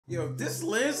Yo, this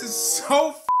lens is so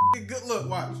f***ing good. Look,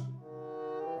 watch.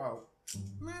 Oh,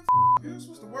 man, you're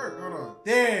supposed to work. Hold on.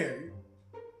 There.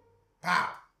 Pow.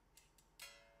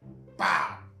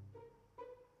 Pow.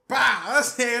 Pow.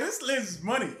 That's this lens is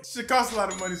money. It should cost a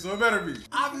lot of money, so it better be.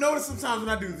 I've noticed sometimes when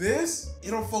I do this,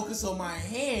 it'll focus on my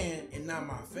hand and not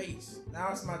my face.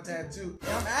 Now it's my tattoo.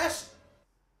 And I'm ashy.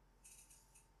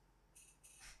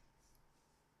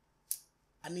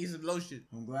 I need some lotion.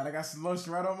 I'm glad I got some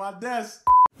lotion right on my desk.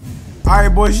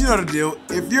 Alright boys, you know the deal.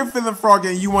 If you're feeling froggy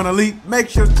and you want to leap, make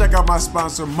sure to check out my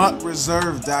sponsor,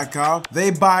 MuttReserve.com.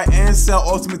 They buy and sell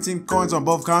Ultimate Team coins on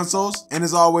both consoles. And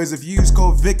as always, if you use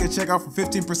code VIC at checkout for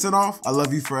 15% off, I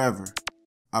love you forever.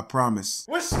 I promise.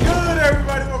 What's good,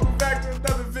 everybody? Welcome back to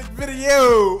another Vic video.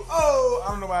 Oh,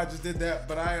 I don't know why I just did that,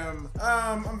 but I'm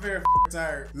very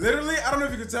tired. Literally, I don't know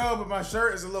if you can tell, but my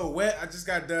shirt is a little wet. I just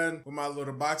got done with my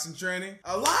little boxing training.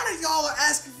 A lot of y'all are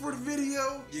asking for the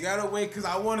video. You gotta wait because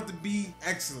I want it to be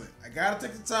excellent. I gotta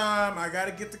take the time. I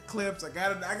gotta get the clips. I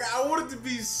want it to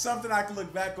be something I can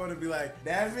look back on and be like,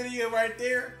 that video right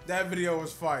there, that video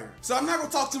was fire. So I'm not gonna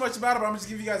talk too much about it, but I'm just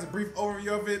giving you guys a brief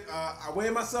overview of it. I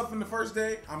weighed myself in the first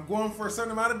day. I'm going for a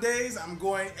certain amount of days. I'm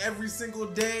going every single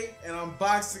day, and I'm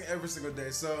boxing every single day.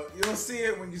 So you'll see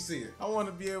it when you see it. I want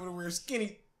to be able to wear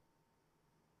skinny.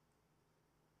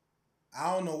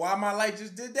 I don't know why my light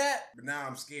just did that, but now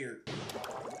I'm scared.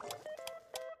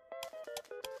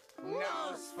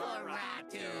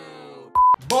 Nosferatu.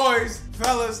 Boys,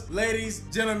 fellas, ladies,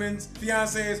 gentlemen,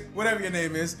 fiancés, whatever your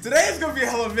name is. Today is gonna be a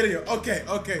hell of a video.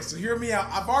 Okay, so hear me out.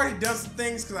 I've already done some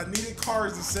things because I needed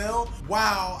cars to sell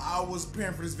while I was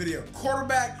preparing for this video.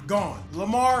 Quarterback, gone.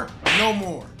 Lamar, no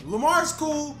more. Lamar's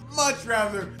cool, much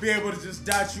rather be able to just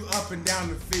dot you up and down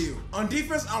the field. On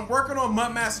defense, I'm working on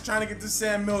Muttmaster, trying to get this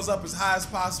Sam Mills up as high as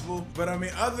possible. But I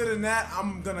mean, other than that,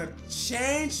 I'm gonna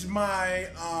change my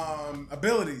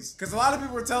abilities. Because a lot of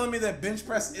people are telling me that bench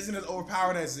press isn't as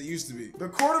overpowered as it used to be. The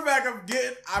quarterback I'm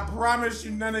getting, I promise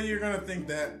you, none of you are gonna think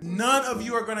that. None of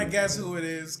you are gonna guess who it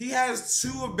is. He has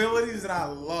two abilities that I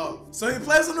love. So he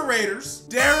plays on the Raiders.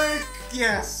 Derek,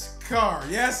 Carr.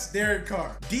 Yes, Derek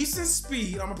Carr. Decent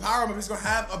speed. I'm gonna power him up. He's gonna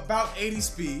have about 80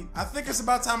 speed. I think it's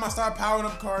about time I start powering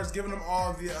up cars, giving them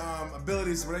all the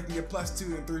abilities where they can get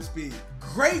 +2 and 3 speed.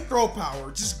 Great throw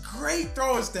power, just great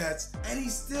throwing stats, and he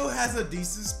still has a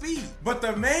decent speed. But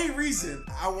the main reason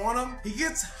I want him, he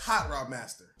gets Hot Route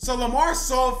Master. So Lamar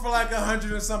sold for like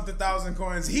 100 and something thousand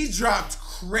coins. He dropped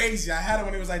crazy. I had him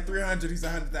when he was like 300. He's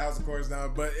 100,000 coins now,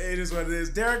 but it is what it is.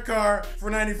 Derek Carr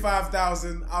for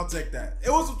 95,000. I'll take that.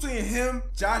 It was between him,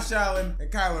 Josh Allen,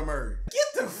 and Kyler Murray.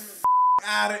 Get the f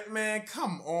out of it, man.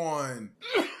 Come on.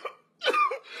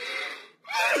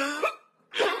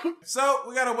 So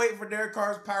we gotta wait for Derek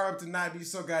Carr's power up to not be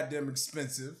so goddamn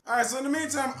expensive. All right, so in the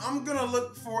meantime, I'm gonna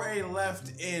look for a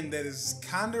left end that is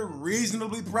kind of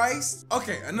reasonably priced.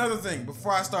 Okay, another thing,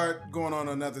 before I start going on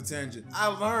another tangent, I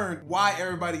learned why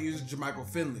everybody uses Jermichael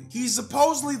Finley. He's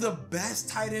supposedly the best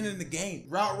tight end in the game.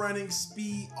 Route running,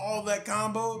 speed, all that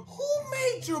combo. Who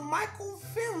made Jermichael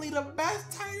Finley the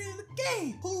best tight end in the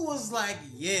game? Who was like,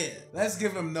 yeah, let's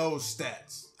give him those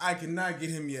stats? I cannot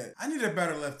get him yet. I need a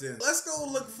better left end. Let's go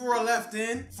look for a left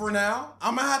end for now.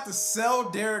 I'm gonna have to sell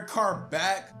Derek Carr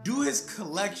back, do his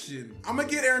collection. I'm gonna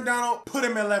get Aaron Donald, put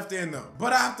him at left end though.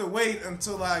 But I have to wait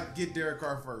until I get Derek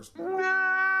Carr first.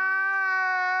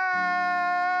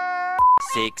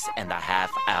 6.5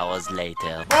 hours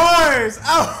later. Boys,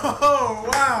 oh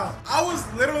wow. I was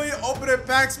literally opening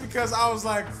packs because I was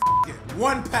like, F it,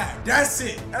 one pack, that's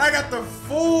it. And I got the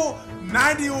full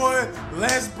 91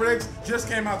 Les bricks, just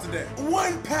came out today.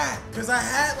 One pack, because I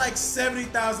had like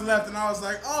 70,000 left and I was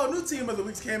like, oh, new team of the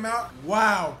weeks came out.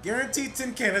 Wow, guaranteed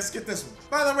 10K, let's get this one.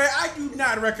 By the way, I do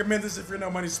not recommend this if you're no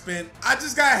money spent. I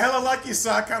just got hella lucky,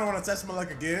 so I kind of want to test my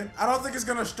luck again. I don't think it's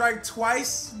gonna strike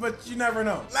twice, but you never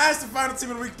know. Last and final team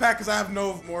of the week pack, because I have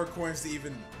no more coins to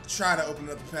even try to open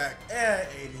another pack.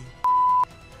 80.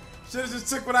 Should've just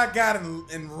took what I got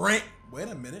and rank. Wait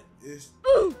a minute,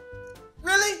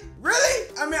 Really?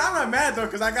 I mean, I'm not mad though,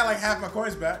 because I got like half my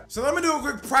coins back. So let me do a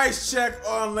quick price check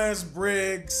on Lance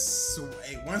Briggs.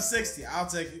 Hey, 160, I'll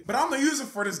take it. But I'm gonna use it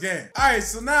for this game. All right,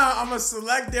 so now I'm gonna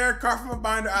select Derek Carr from a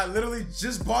binder. I literally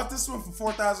just bought this one for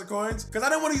 4,000 coins because I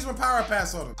didn't want to use my power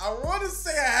pass on him. I want to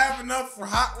say I have enough for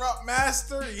Hot Route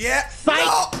Master. Yeah. Fight.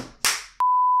 No.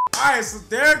 All right, so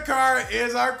Derek Carr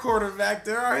is our quarterback.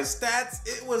 There are his stats.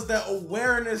 It was the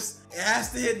awareness. It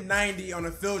has to hit 90 on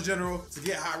a field general to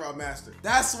get Hot Route Master.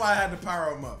 That's why I had to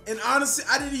power him up. And honestly,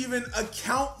 I didn't even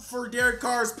account for Derek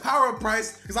Carr's power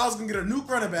price because I was gonna get a nuke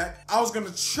running back. I was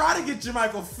gonna try to get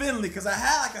Jermichael Finley because I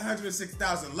had like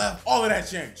 106,000 left. All of that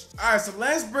changed. All right, so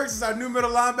Lance Brooks is our new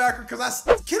middle linebacker because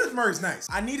Kenneth Murray's nice.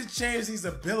 I need to change these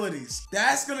abilities.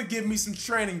 That's gonna give me some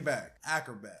training back.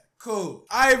 Acrobat. Cool.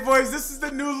 All right, boys, this is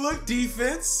the new look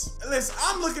defense. Listen,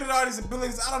 I'm looking at all these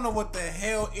abilities. I don't know what the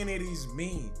hell any of these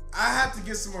mean. I have to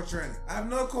get some more training. I have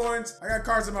no coins. I got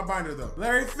cards in my binder, though.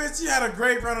 Larry Fitz, you had a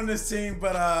great run on this team,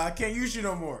 but I can't use you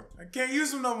no more. I can't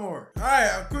use him no more. All right,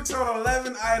 a quick sort of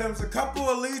 11 items, a couple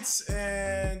elites,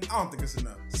 and I don't think it's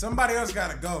enough. Somebody else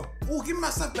gotta go. Ooh, give me my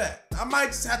stuff back. I might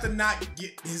just have to not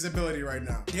get his ability right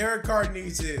now. Derek Carr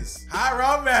needs his. High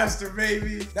Route Master,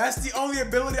 baby. That's the only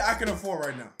ability I can afford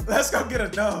right now. Let's go get a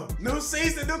dub. New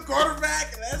season, new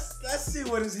quarterback. Let's see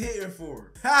what it's hitting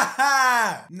for. Ha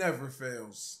ha! Never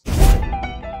fails.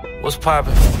 What's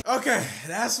poppin'? Okay,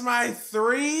 that's my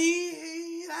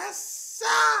 3. That's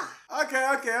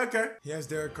okay. He has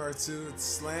Derek Carr too. It's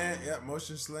slant. Yep,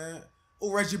 motion slant.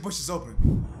 Oh, Reggie Bush is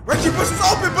open. Reggie Bush is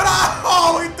open, but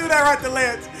he threw that right to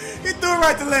Lance. He threw it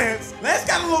right to Lance. Lance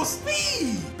got a little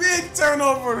speed. Big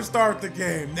turnover to start the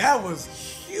game. That was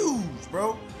huge,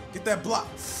 bro. Get that block.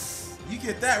 You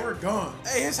get that, we're gone.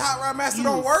 Hey, his Hot Route Master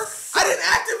don't work? I didn't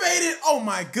activate it. Oh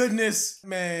my goodness.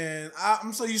 Man,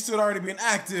 I'm so used to it already being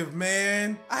active,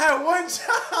 man. I had one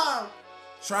job.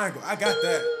 Triangle, I got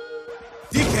that.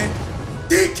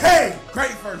 DK.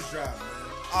 Great first drive, man.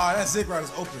 Oh, that zig route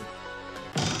is open.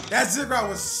 That zig route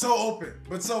was so open,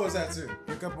 but so was that too.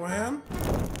 Pick up on him.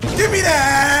 Give me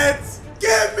that.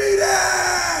 Give me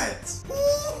that.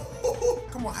 Ooh.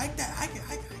 Come on, hike that, hike it.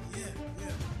 Yeah.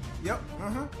 Yep,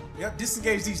 Yep,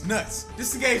 disengage these nuts.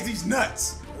 Disengage these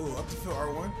nuts. Ooh, up to field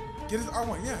R1. Get his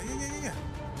R1, yeah.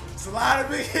 It's a lot of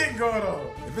big hit going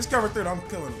on. If it's cover 3, I'm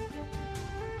killing him.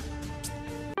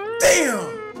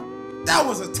 Damn! That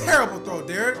was a terrible throw,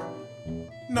 Derek.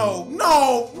 No.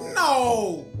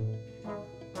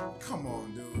 Come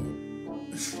on,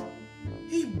 dude.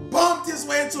 He bumped his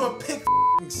way into a pick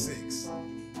 6.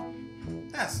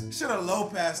 Should have low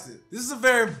passed it. This is a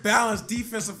very balanced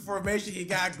defensive formation he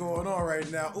got going on right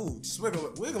now. Ooh, just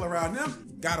wiggle around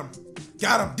him. Got him,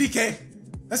 DK.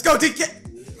 Let's go, DK.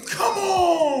 Come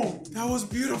on. That was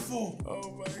beautiful.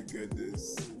 Oh my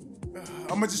goodness. I'm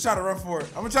gonna just try to run for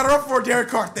it. Derek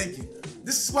Carr, thank you.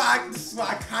 This is why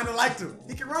I kind of liked him.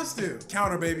 He can run still.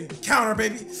 Counter, baby.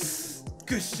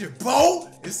 Good shit, Bo.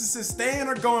 This is his staying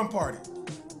or going party.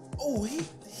 Oh,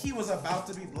 he was about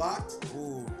to be blocked.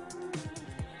 Ooh.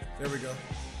 There we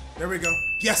go.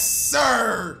 Yes,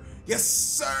 sir.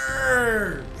 This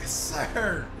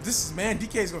is man.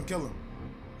 DK is gonna kill him.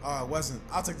 Oh, it wasn't.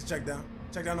 I'll take the check down.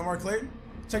 Check down to Mark Clayton.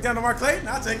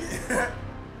 I'll take it.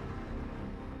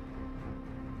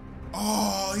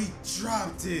 Oh, he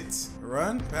dropped it.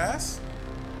 Run, pass.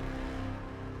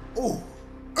 Oh,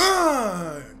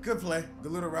 good play.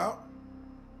 Good little route.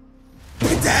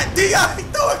 Get that, Dion. He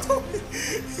threw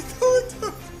it to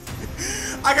me.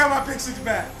 I got my pick 6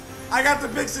 back. I got the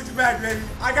big 6 back, baby.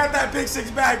 I got that big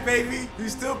 6 back, baby.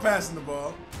 He's still passing the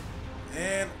ball.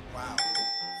 And wow.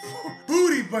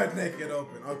 Booty butt naked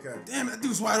open. Okay. Damn, that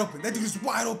dude's wide open.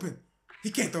 He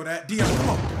can't throw that. Dion, come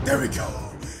on. There we go.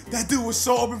 That dude was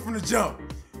so open from the jump.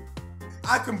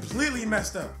 I completely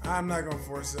messed up. I'm not gonna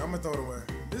force it. I'm gonna throw it away.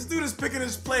 This dude is picking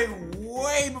his play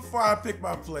way before I pick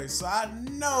my play. So I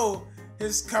know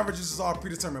his coverages is all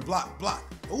predetermined. Block.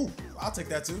 Ooh, I'll take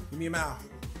that too. Give me a mouth.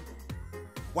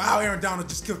 Wow, Aaron Donald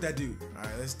just killed that dude. All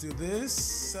right, let's do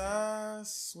this.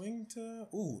 Swing to,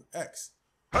 ooh, X.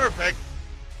 Perfect.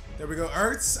 There we go,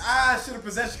 Ertz. I should have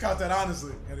possession caught that,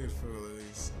 honestly. How do you feel at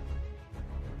least?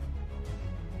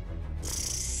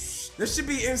 This should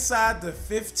be inside the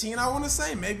 15, I want to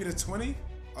say. Maybe the 20.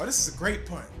 Oh, this is a great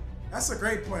punt. That's a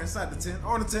great punt inside the 10.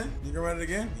 On the 10. You can run it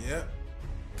again? Yep.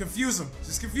 Confuse him.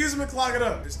 Just confuse him and clog it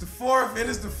up. It's the 4th. It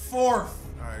is the 4th.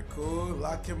 All right, cool.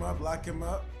 Lock him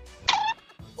up.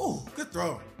 Ooh, good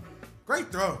throw.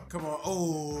 Great throw. Come on.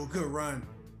 Oh, good run.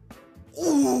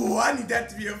 Ooh, I need that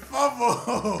to be a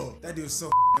fumble. That dude is so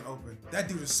open. That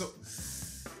dude is so...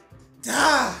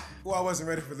 Oh, I wasn't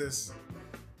ready for this.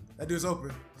 That dude's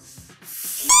open.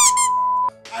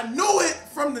 I knew it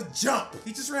from the jump.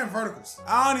 He just ran verticals.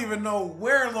 I don't even know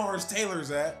where Lawrence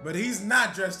Taylor's at, but he's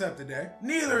not dressed up today.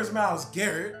 Neither is Myles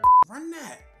Garrett. Run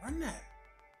that.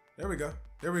 There we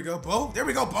go, Bo. There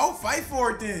we go, Bo. Fight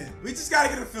for it then. We just gotta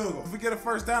get a field goal. If we get a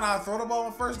first down, I'll throw the ball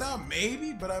on first down,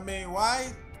 maybe. But I mean,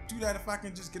 why do that if I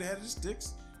can just get ahead of the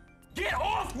sticks? Get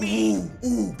off me!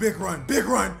 Ooh, big run,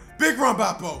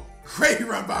 by Bo. Great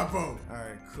run by Bo. All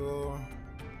right, cool.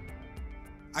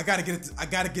 I gotta get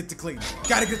to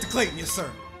Clayton. Yes,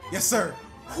 sir. Yes, sir.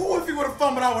 Who if he would have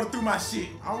fumbled, I would have threw my shit.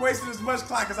 I'm wasting as much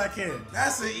clock as I can.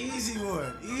 That's an easy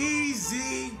one.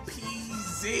 Easy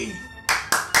peasy.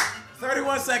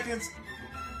 31 seconds.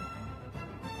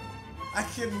 I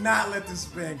cannot let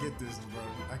this man get this, bro.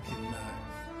 I cannot.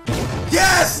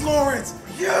 Yes, Lawrence!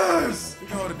 Yes! We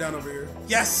can hold it down over here.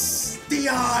 Yes!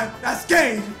 Dion! That's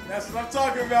game! That's what I'm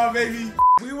talking about, baby.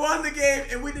 We won the game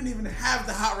and we didn't even have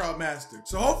the hot route master.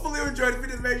 So hopefully you enjoyed the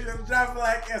video. Make sure to drop a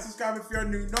like and subscribe if you're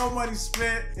new. No money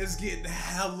spent. It's getting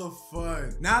hella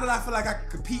fun. Now that I feel like I can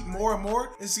compete more and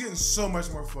more, it's getting so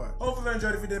much more fun. Hopefully you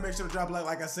enjoyed the video. Make sure to drop a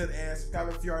like I said, and subscribe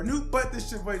if you are new. But this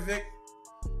shit boy Vic.